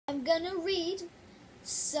I'm gonna read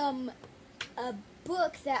a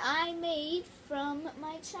book that I made from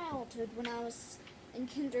my childhood when I was in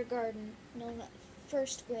kindergarten. No,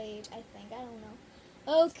 first grade, I think. I don't know.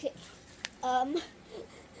 Okay.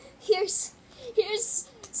 Here's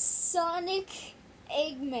Sonic,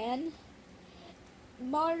 Eggman,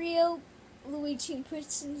 Mario, Luigi, and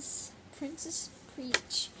Princess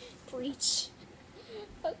Peach.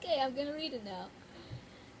 Okay, I'm gonna read it now.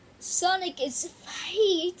 Sonic is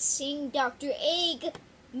fighting Dr.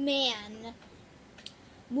 Eggman.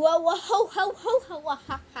 Whoa, whoa, ho, ho, ho, ho, wah,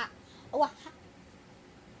 ha, ha, wah, ha.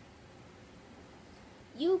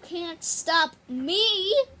 You can't stop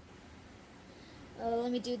me.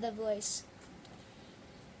 Let me do the voice.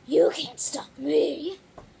 You can't stop me.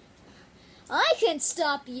 I can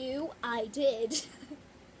stop you. I did.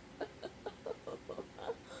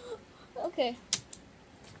 Okay.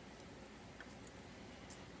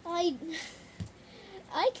 I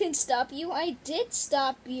can stop you. I did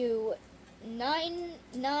stop you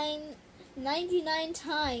 99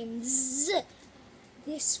 times.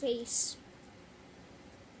 This face.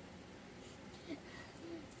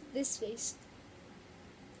 This face.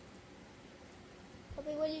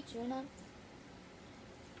 Okay, what are you doing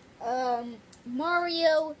on?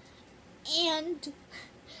 Mario and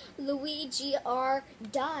Luigi are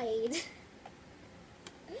died.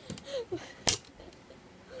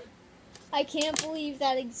 I can't believe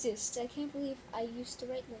that exists. I can't believe I used to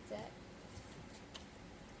write like that.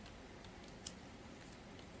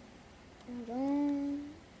 Hold on.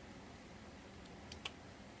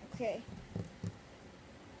 Okay.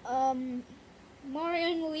 Mario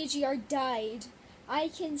and Luigi are died. I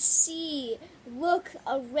can see. Look,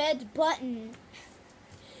 a red button.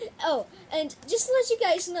 Oh, and just to let you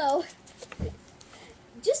guys know,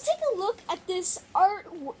 just take a look at this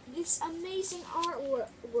amazing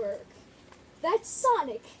artwork. That's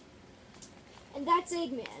Sonic, and that's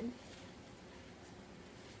Eggman.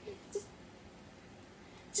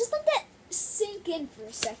 Just let that sink in for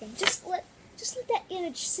a second. Just let that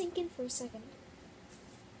image sink in for a second.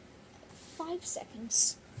 5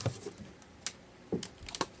 seconds.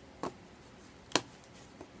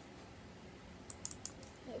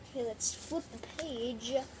 Okay, let's flip the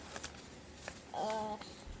page.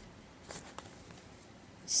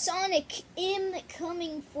 Sonic,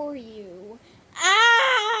 coming for you.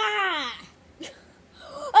 Ah!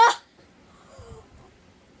 Ah!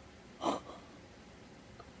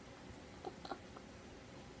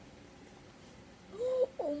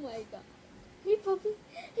 Oh my god. Hey puppy.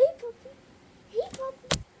 Hey puppy. Hey puppy.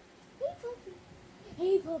 Hey puppy.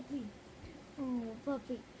 Hey puppy. Oh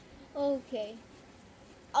puppy. Okay.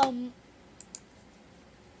 Puppy,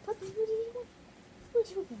 what do you want? What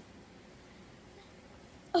do you want?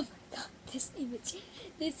 Oh my god, this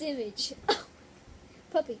image. Oh.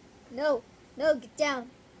 Puppy, no, get down.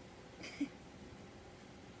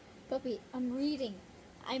 Puppy, I'm reading.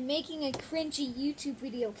 I'm making a cringy YouTube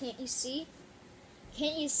video, can't you see?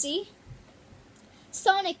 Can't you see?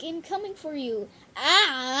 Sonic, I'm coming for you.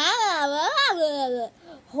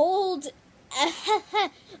 Hold.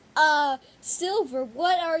 Silver,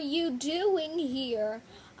 what are you doing here?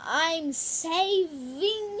 I'm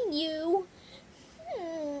saving you.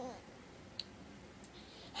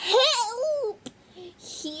 Help!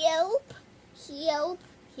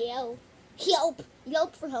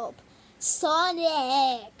 Yelp for help.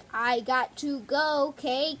 Sonic, I got to go.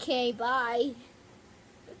 KK, bye.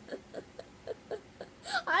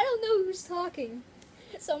 I don't know who's talking,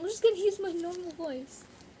 so I'm just gonna use my normal voice.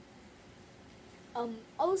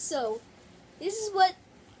 Also, this is what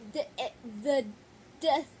the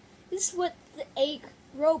egg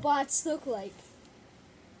robots look like.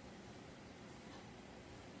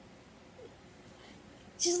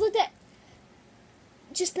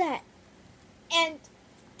 Just that. And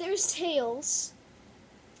there's tails.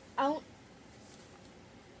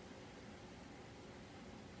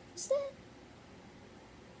 Is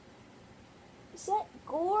that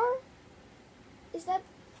gore? Is that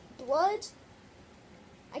blood?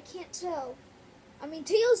 I can't tell. I mean,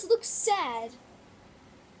 Tails looks sad.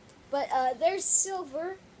 But, there's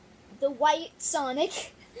Silver, the white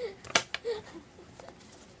Sonic.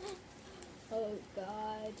 Oh,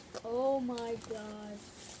 God. Oh, my God.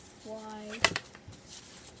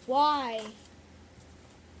 Why?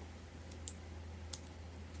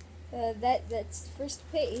 That's the first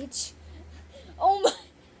page. Oh, my...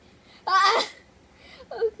 Ah!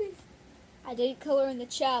 Okay. I didn't color in the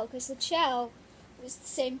Chow, because the Chow was the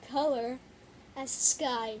same color as the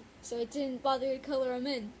sky, so it didn't bother to color him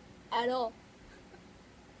in at all.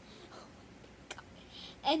 Oh my God.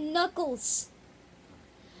 And Knuckles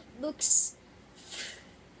looks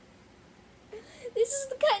This is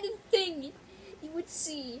the kind of thing you would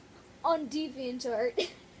see on DeviantArt.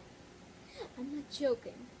 I'm not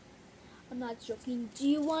joking. I'm not joking. Do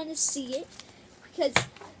you want to see it? Because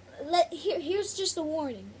here's just a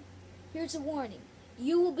warning. Here's a warning.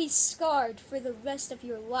 You will be scarred for the rest of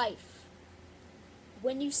your life.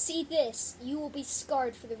 When you see this, you will be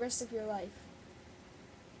scarred for the rest of your life.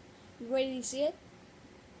 You ready to see it?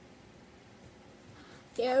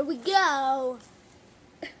 There we go.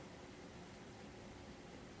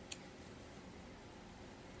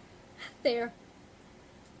 There.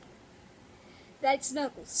 That's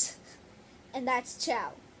Knuckles. And that's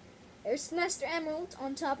Chow. There's Master Emerald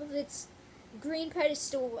on top of its green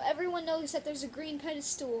pedestal. Everyone knows that there's a green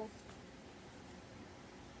pedestal.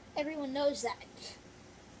 Everyone knows that.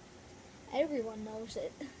 Everyone knows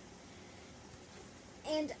it.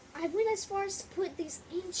 And I went as far as to put these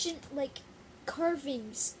ancient,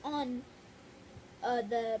 carvings on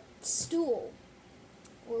the stool.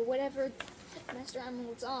 Or whatever Master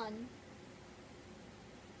Emerald's on.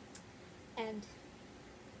 And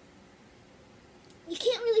you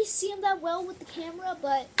can't really see him that well with the camera,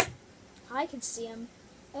 but I can see him.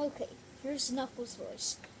 Okay, here's Knuckles'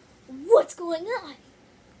 voice. What's going on?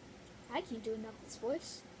 I can't do a Knuckles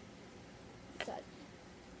voice. God.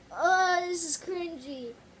 Oh, this is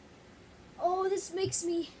cringy. Oh, this makes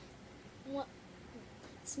me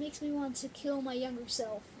want to kill my younger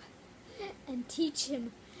self and teach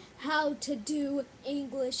him how to do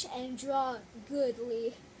English and draw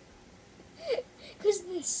goodly. 'Cause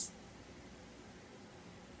this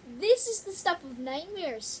is the stuff of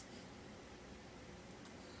nightmares.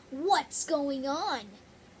 What's going on?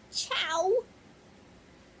 Chow?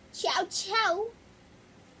 Chow chow?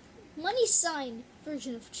 Money sign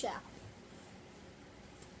version of chow.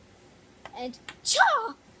 And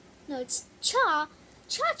cha! No, it's cha.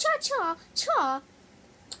 Cha cha cha cha.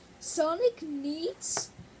 Sonic needs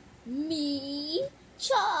me.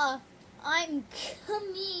 Cha. I'm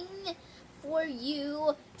coming for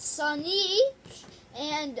you, Sonic,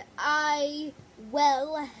 and I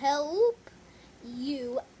will help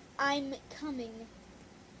you. I'm coming.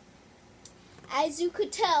 As you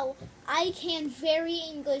could tell, I can very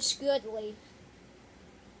English goodly.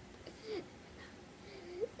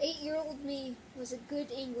 8-year-old me was a good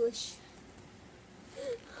English.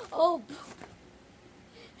 Oh,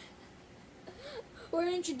 we're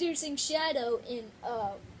introducing Shadow in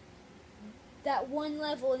that one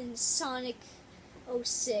level in Sonic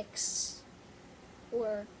 06,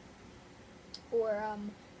 or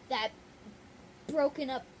that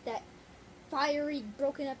fiery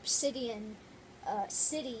broken up city in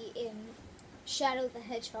Shadow the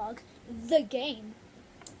Hedgehog, the game.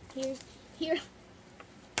 Here.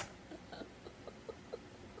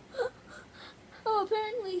 Oh,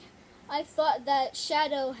 apparently I thought that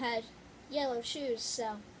Shadow had yellow shoes,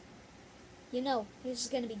 so this is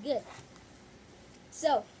gonna be good.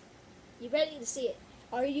 So, you ready to see it?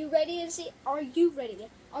 Are you ready to see it? Are you ready to?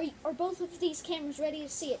 Are both of these cameras ready to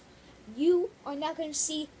see it? You are not going to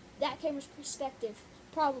see that camera's perspective,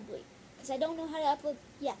 probably, because I don't know how to upload.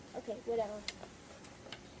 Yeah, okay, whatever.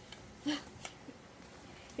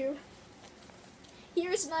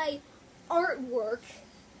 Here's my artwork.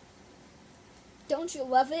 Don't you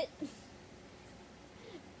love it?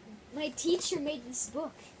 My teacher made this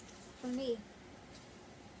book for me.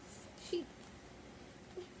 She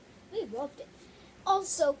loved it.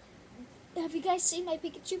 Also, have you guys seen my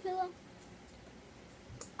Pikachu pillow?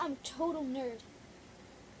 I'm a total nerd.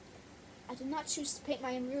 I did not choose to paint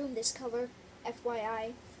my room this color,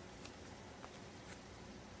 FYI.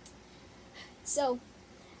 So,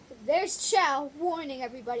 there's Chow warning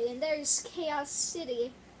everybody, and there's Chaos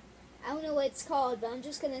City. I don't know what it's called, but I'm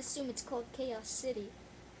just gonna assume it's called Chaos City.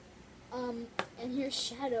 And here's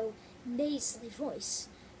Shadow, nasally voice.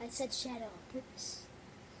 I said Shadow on purpose.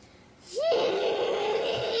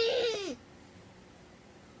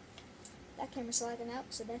 That camera's lagging out,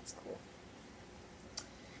 so that's cool.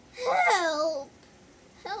 Help!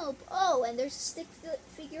 Help! Oh, and there's a stick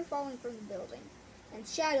figure falling from the building. And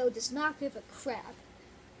Shadow does not give a crap.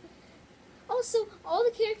 Also, all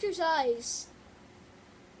the characters' eyes,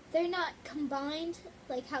 they're not combined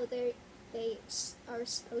like how they are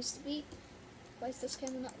supposed to be. Why is this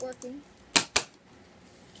camera not working?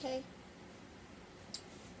 Okay.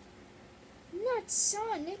 Not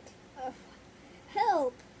Sonic.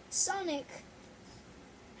 Help, Sonic.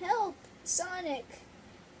 Help, Sonic.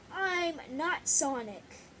 I'm not Sonic.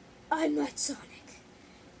 I'm not Sonic.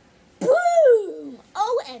 Boom!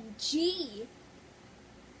 OMG.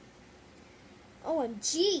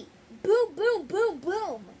 OMG. Boom, boom, boom,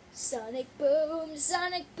 boom. Sonic boom,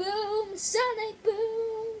 Sonic boom, Sonic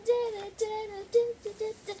boom. Da, da, da, da, da.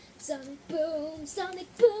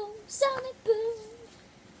 Sonic boom, Sonic boom.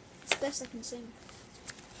 It's the best I can sing.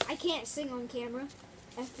 I can't sing on camera,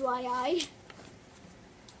 FYI.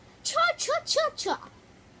 Cha-cha-cha-cha.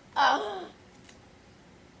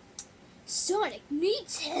 Sonic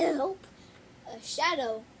needs help.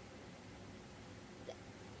 Shadow.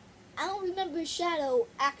 I don't remember Shadow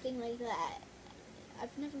acting like that.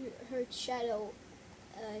 I've never heard Shadow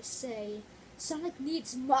say, Sonic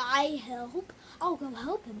needs my help. I'll go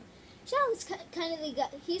help him. Shadow's kind of the guy.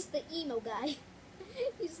 He's the emo guy.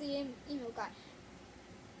 He's the emo guy.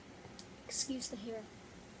 Excuse the hair.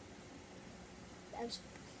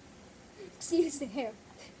 Excuse the hair.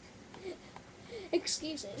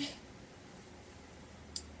 Excuse it.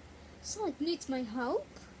 Sonic needs my help?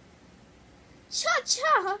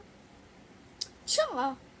 Cha-cha!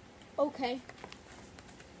 Cha! Okay.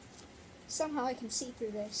 Somehow I can see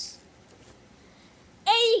through this.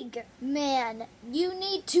 Eggman, you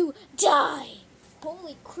need to die!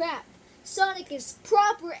 Holy crap. Sonic is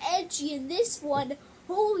proper edgy in this one.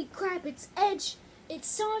 Holy crap, it's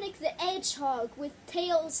Sonic the Hedgehog with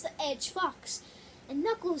Tails the Edge Fox and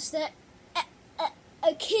Knuckles the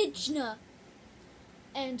Echidna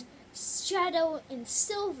and Shadow and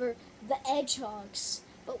Silver the Hedgehogs.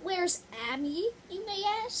 But where's Amy, you may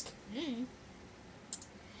ask?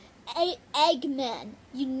 Eggman,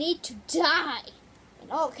 you need to die. In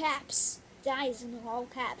all caps. Dies in all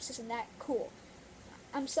caps. Isn't that cool?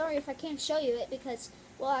 I'm sorry if I can't show you it because,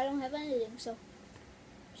 well, I don't have anything, so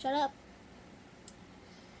shut up.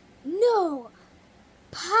 No!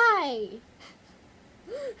 Pie!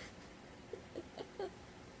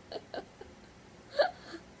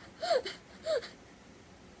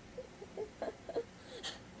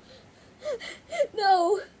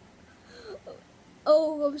 No!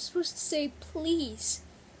 Oh, I was supposed to say please.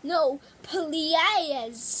 No,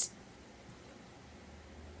 please!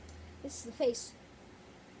 This is the face.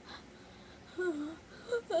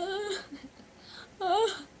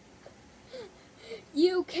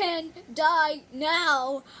 You can die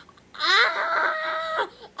now. Ah!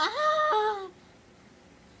 Ah!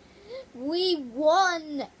 We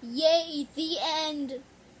won! Yay, the end.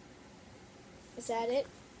 Is that it?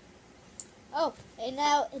 Oh, and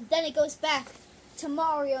then it goes back to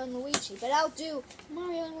Mario and Luigi. But I'll do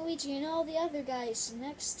Mario and Luigi and all the other guys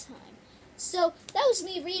next time. So, that was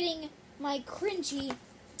me reading my cringy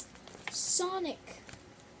Sonic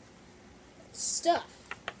stuff.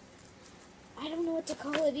 I don't know what to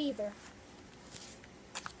call it either.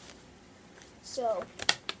 So,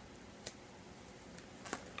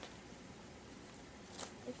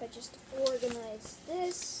 if I just organize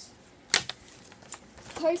this.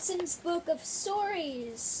 Carson's Book of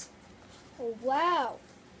Stories. Oh, wow.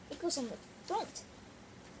 It goes on the front.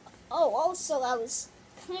 Oh, also, I was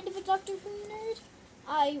kind of a Doctor Who nerd.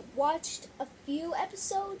 I watched a few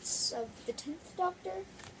episodes of the 10th Doctor.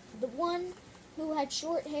 The one who had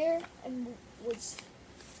short hair and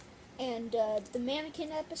the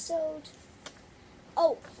mannequin episode.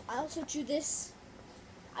 Oh, I also drew this.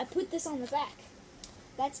 I put this on the back.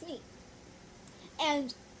 That's me.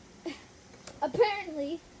 And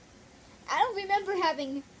apparently, I don't remember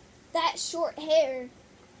having that short hair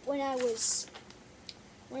when I was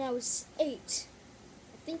 8.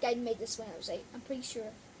 I think I made this when I was 8. I'm pretty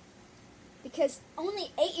sure. Because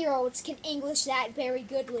only 8-year-olds can English that very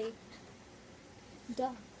goodly.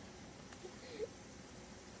 Duh.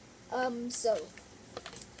 So,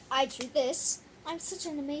 I drew this. I'm such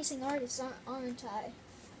an amazing artist, aren't I?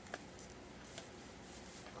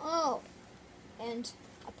 Oh, and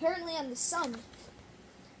apparently I'm the sun.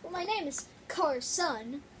 Well, my name is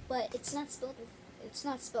Carson, but it's not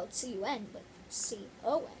spelled C-U-N, but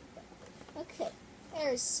C-O-N. Okay,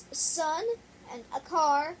 there's a sun and a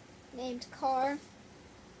car named Car.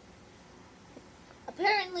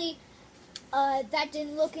 Apparently, that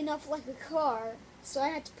didn't look enough like a car, so I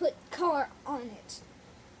had to put car on it.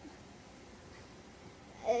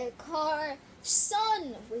 A car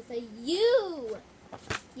sun with a U.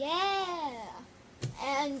 Yeah.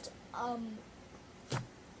 And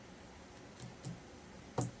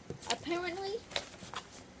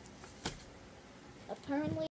apparently